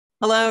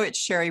Hello, it's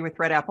Sherry with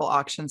Red Apple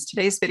Auctions.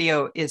 Today's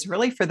video is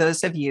really for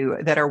those of you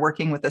that are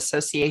working with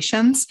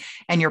associations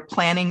and you're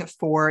planning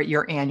for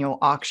your annual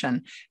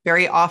auction.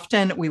 Very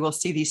often we will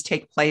see these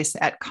take place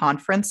at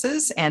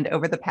conferences, and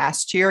over the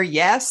past year,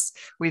 yes,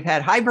 we've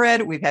had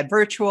hybrid, we've had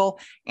virtual,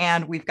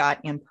 and we've got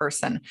in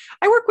person.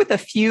 I work with a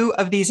few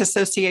of these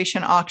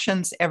association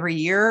auctions every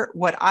year.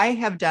 What I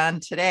have done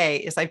today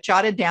is I've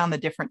jotted down the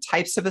different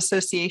types of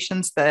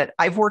associations that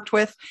I've worked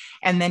with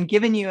and then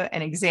given you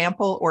an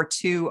example or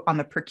two on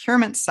the procurement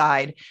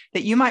side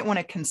that you might want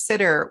to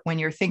consider when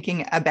you're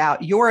thinking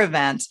about your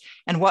event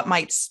and what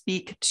might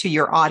speak to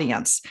your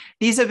audience.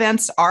 These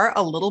events are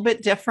a little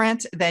bit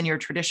different than your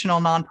traditional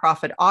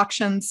nonprofit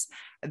auctions.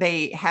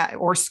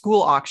 Or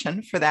school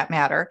auction for that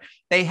matter.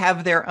 They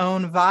have their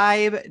own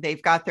vibe.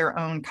 They've got their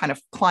own kind of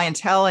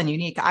clientele and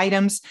unique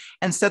items.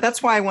 And so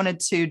that's why I wanted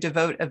to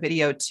devote a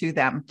video to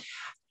them.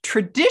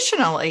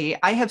 Traditionally,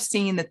 I have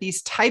seen that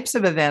these types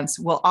of events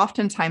will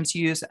oftentimes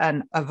use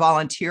a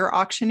volunteer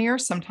auctioneer,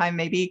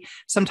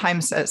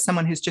 sometimes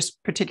someone who's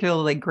just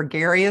particularly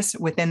gregarious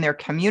within their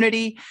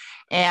community.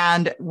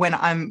 And when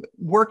I'm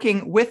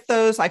working with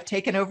those, I've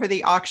taken over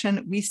the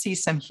auction, we see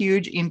some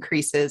huge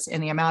increases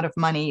in the amount of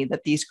money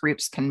that these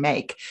groups can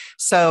make.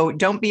 So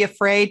don't be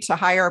afraid to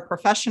hire a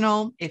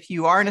professional. If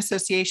you are an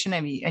association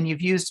and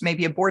you've used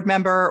maybe a board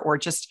member or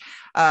just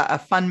a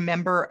fun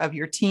member of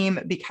your team,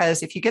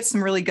 because if you get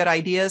some really good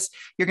ideas,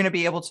 you're going to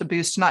be able to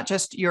boost not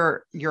just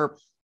your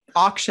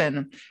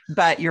auction,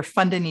 but your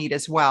fund to need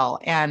as well.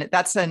 And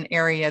that's an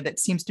area that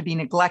seems to be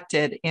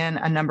neglected in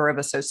a number of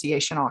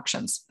association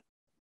auctions.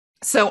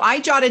 So I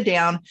jotted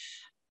down,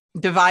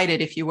 divided,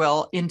 if you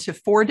will, into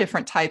 4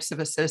 different types of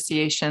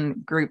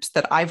association groups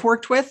that I've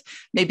worked with.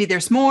 Maybe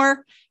there's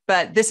more,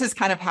 but this is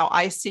kind of how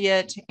I see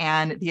it.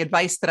 And the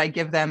advice that I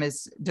give them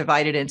is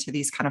divided into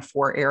these kind of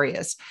 4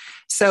 areas.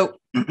 So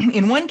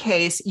in one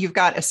case, you've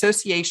got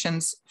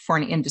associations for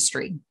an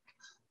industry,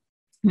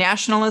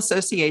 National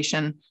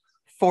Association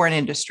for an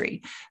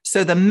industry.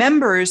 So the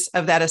members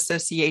of that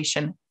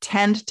association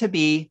tend to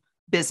be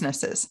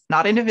businesses,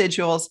 not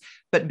individuals,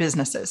 but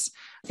businesses.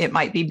 It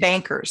might be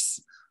bankers,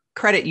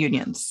 credit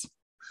unions,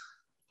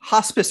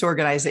 hospice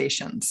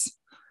organizations,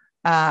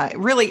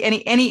 really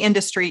any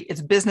industry.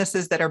 It's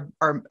businesses that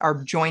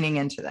are joining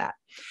into that.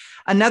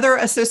 Another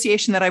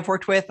association that I've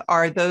worked with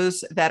are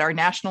those that are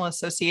national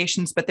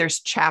associations, but there's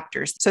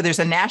chapters. So there's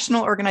a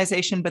national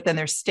organization, but then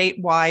there's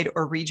statewide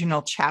or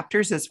regional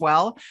chapters as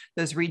well.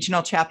 Those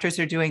regional chapters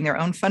are doing their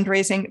own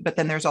fundraising, but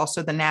then there's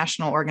also the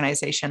national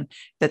organization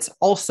that's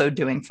also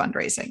doing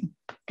fundraising.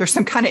 There's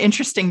some kind of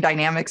interesting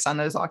dynamics on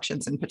those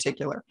auctions in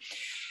particular.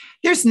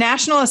 There's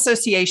national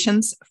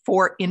associations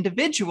for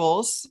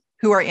individuals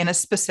who are in a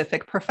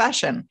specific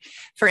profession.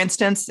 For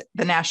instance,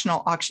 the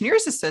National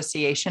Auctioneers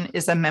Association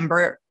is a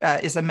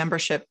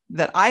membership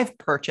that I've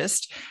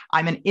purchased.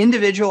 I'm an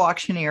individual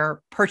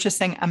auctioneer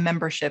purchasing a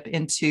membership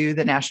into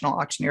the National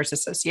Auctioneers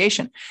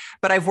Association.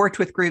 But I've worked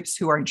with groups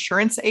who are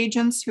insurance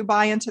agents who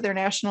buy into their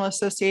national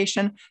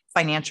association,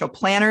 financial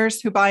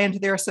planners who buy into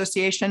their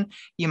association.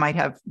 You might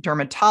have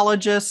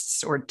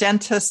dermatologists or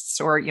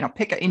dentists or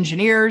pick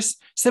engineers,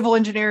 civil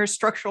engineers,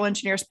 structural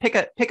engineers, pick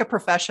a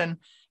profession,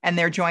 and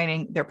they're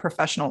joining their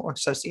professional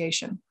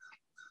association.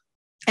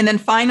 And then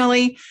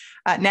finally,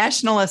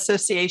 National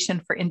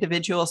Association for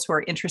individuals who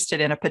are interested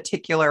in a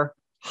particular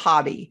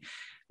hobby.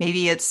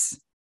 Maybe it's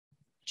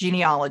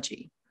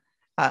genealogy.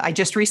 I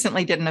just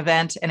recently did an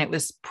event and it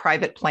was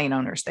private plane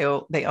owners.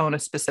 They own a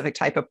specific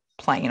type of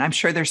plane. I'm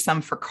sure there's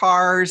some for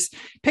cars.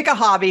 Pick a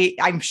hobby.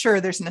 I'm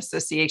sure there's an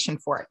association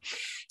for it.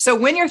 So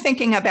when you're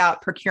thinking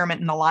about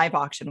procurement in the live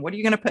auction, what are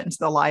you going to put into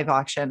the live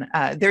auction?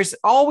 There's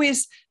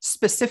always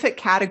specific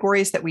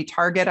categories that we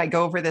target. I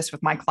go over this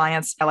with my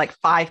clients. I like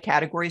 5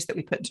 categories that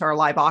we put into our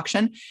live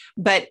auction.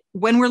 But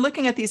when we're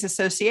looking at these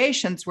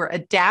associations, we're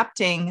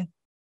adapting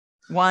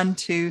 1,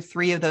 2,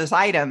 3 of those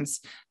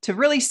items to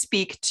really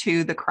speak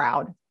to the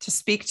crowd, to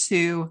speak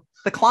to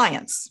the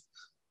clients,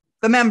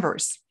 the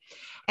members.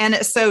 And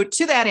so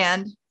to that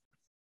end,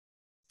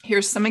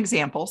 here's some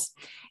examples.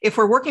 If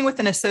we're working with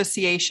an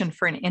association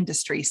for an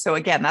industry, so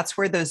again, that's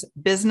where those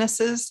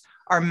businesses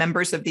are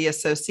members of the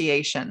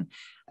association.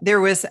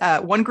 There was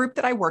one group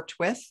that I worked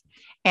with,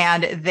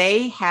 and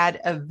they had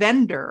a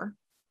vendor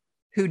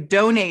who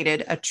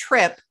donated a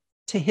trip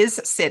to his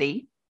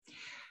city.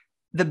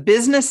 The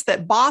business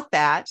that bought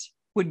that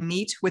would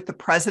meet with the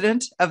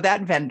president of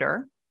that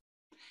vendor.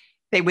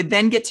 They would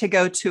then get to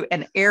go to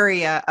an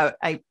area,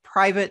 a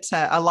private,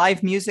 a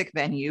live music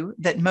venue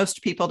that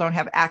most people don't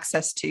have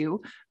access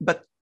to,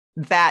 but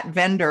that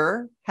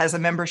vendor has a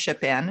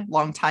membership in,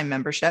 longtime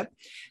membership.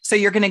 So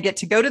you're going to get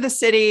to go to the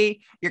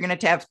city. You're going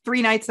to have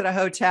 3 nights at a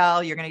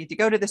hotel. You're going to get to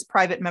go to this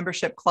private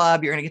membership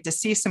club. You're going to get to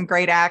see some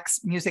great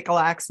acts, musical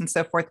acts and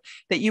so forth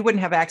that you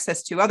wouldn't have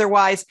access to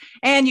otherwise.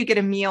 And you get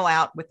a meal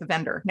out with the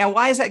vendor. Now,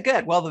 why is that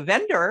good? Well, the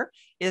vendor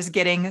is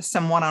getting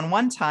some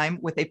one-on-one time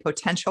with a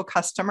potential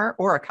customer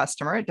or a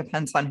customer. It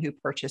depends on who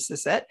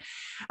purchases it.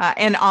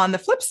 And on the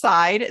flip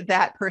side,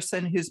 that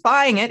person who's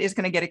buying it is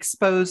going to get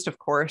exposed, of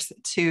course,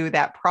 to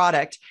that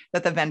product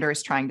that the vendor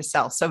is trying trying to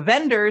sell. So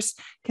vendors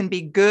can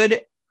be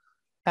good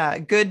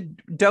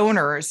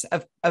donors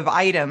of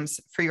items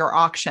for your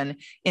auction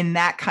in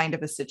that kind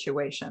of a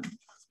situation.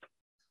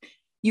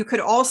 You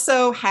could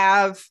also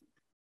have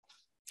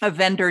a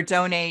vendor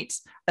donate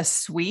a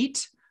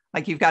suite,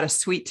 like you've got a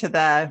suite to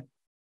the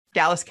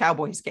Dallas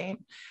Cowboys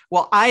game.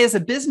 Well, I, as a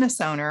business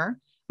owner,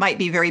 might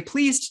be very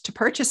pleased to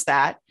purchase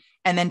that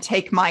and then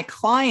take my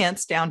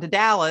clients down to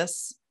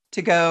Dallas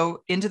to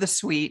go into the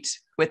suite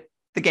with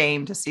the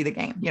game to see the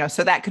game.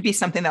 So that could be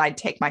something that I'd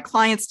take my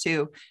clients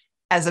to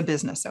as a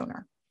business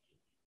owner.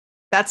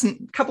 That's a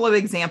couple of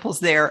examples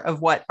there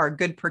of what are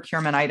good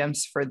procurement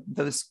items for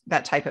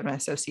that type of an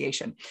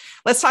association.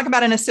 Let's talk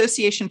about an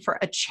association for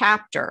a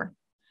chapter.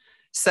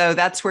 So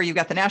that's where you've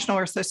got the national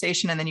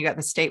association and then you got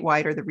the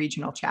statewide or the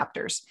regional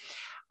chapters.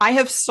 I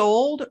have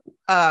sold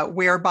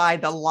whereby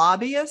the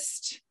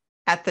lobbyist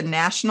at the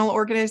national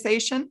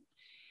organization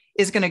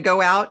is going to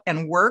go out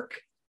and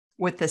work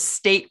with the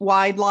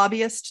statewide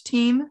lobbyist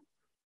team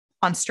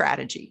on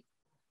strategy.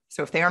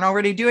 So if they aren't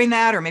already doing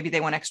that, or maybe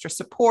they want extra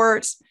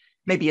support,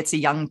 maybe it's a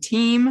young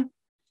team,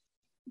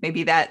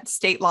 maybe that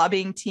state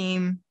lobbying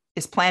team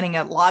is planning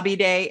a lobby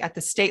day at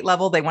the state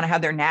level. They want to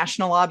have their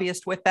national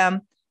lobbyist with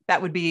them.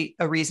 That would be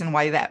a reason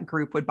why that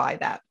group would buy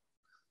that.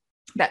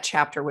 That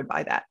chapter would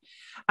buy that.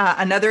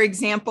 Another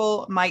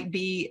example might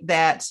be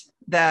that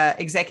the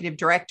executive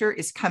director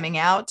is coming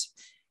out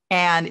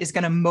and is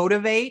going to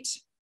motivate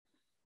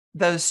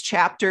those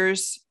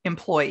chapters'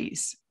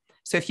 employees.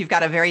 So if you've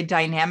got a very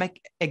dynamic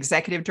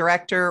executive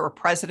director or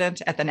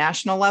president at the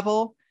national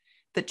level,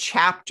 the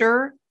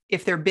chapter,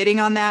 if they're bidding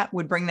on that,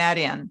 would bring that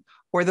in,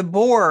 or the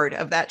board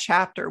of that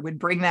chapter would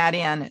bring that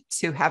in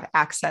to have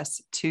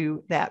access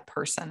to that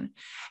person.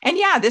 And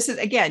yeah, this is,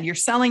 again, you're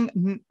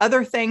selling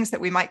other things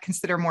that we might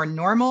consider more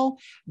normal,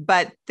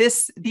 but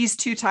these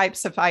two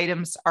types of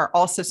items are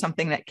also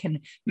something that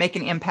can make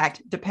an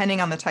impact depending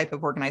on the type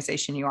of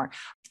organization you are.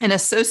 An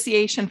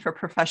association for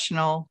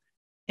professional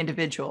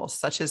individuals,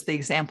 such as the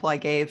example I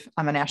gave,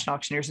 I'm a National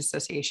Auctioneers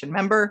Association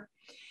member.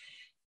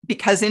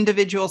 Because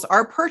individuals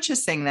are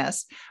purchasing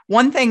this,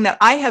 one thing that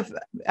I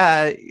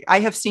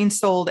have seen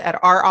sold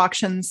at our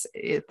auctions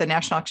at the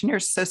National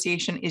Auctioneers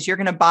Association is you're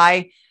going to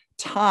buy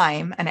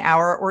time, an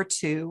hour or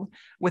two,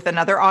 with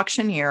another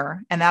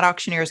auctioneer, and that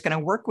auctioneer is going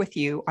to work with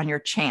you on your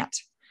chant,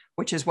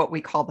 which is what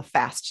we call the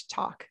fast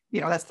talk.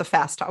 That's the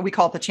fast talk. We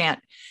call it the chant.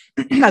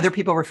 Other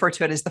people refer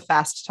to it as the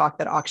fast talk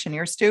that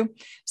auctioneers do.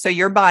 So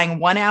you're buying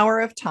 1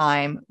 hour of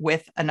time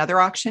with another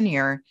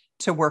auctioneer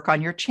to work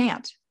on your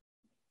chant.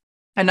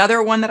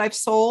 Another one that I've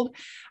sold,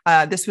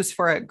 this was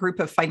for a group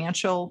of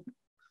it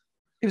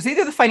was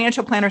either the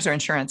financial planners or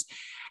insurance,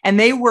 and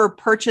they were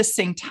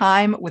purchasing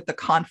time with the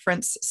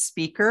conference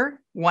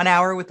speaker, 1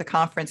 hour with the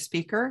conference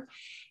speaker,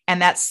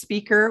 and that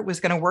speaker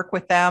was going to work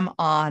with them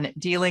on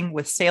dealing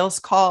with sales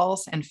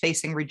calls and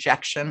facing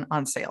rejection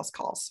on sales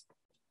calls.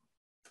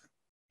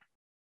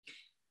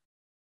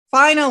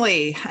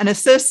 Finally, an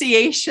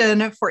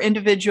association for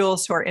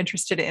individuals who are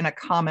interested in a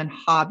common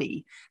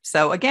hobby.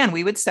 So again,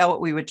 we would sell what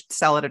we would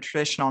sell at a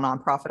traditional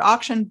nonprofit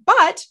auction,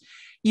 but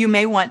you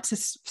may want to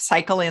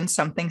cycle in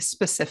something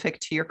specific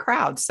to your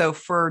crowd. So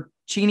for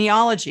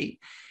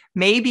genealogy,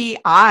 maybe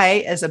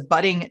I, as a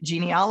budding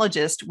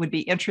genealogist, would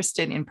be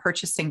interested in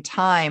purchasing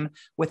time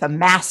with a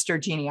master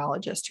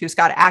genealogist who's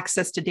got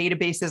access to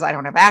databases I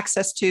don't have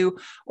access to,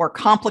 or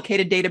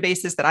complicated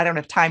databases that I don't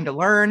have time to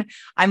learn.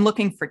 I'm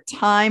looking for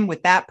time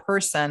with that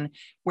person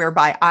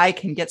whereby I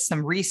can get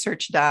some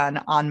research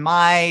done on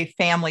my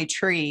family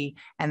tree,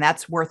 and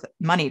that's worth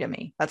money to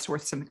me. That's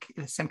worth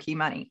some key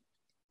money.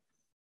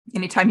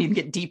 Anytime you can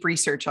get deep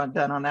research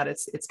done on that,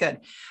 it's good.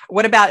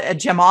 What about a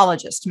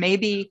gemologist?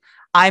 Maybe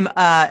I've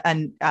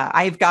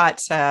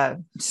got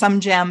some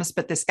gems,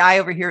 but this guy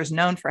over here is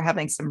known for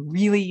having some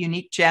really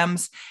unique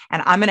gems,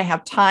 and I'm going to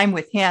have time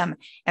with him,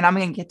 and I'm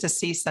going to get to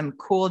see some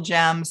cool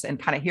gems and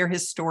kind of hear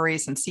his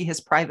stories and see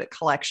his private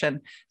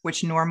collection,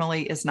 which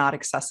normally is not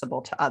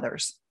accessible to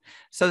others.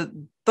 So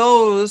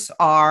those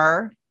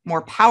are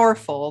more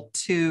powerful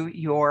to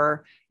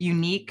your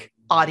unique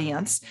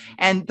audience,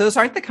 and those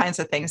aren't the kinds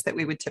of things that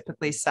we would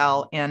typically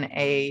sell in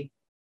a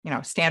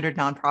standard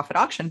nonprofit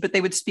auction, but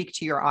they would speak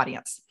to your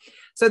audience.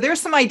 So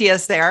there's some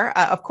ideas there.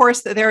 Of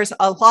course, there's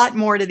a lot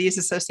more to these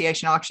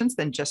association auctions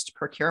than just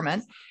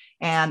procurement.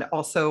 And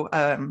also,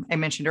 I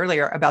mentioned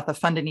earlier about the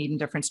fund and need and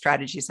different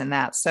strategies in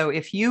that. So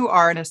if you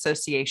are an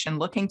association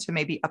looking to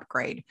maybe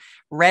upgrade,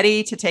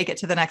 ready to take it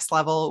to the next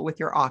level with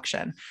your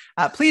auction,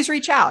 please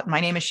reach out.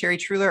 My name is Sherry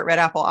Truler at Red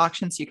Apple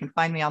Auctions. You can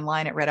find me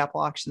online at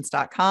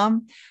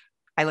redappleauctions.com.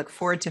 I look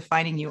forward to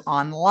finding you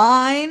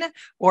online,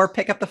 or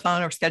pick up the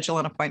phone or schedule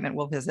an appointment.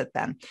 We'll visit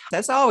then.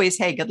 As always,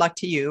 hey, good luck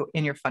to you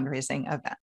in your fundraising event.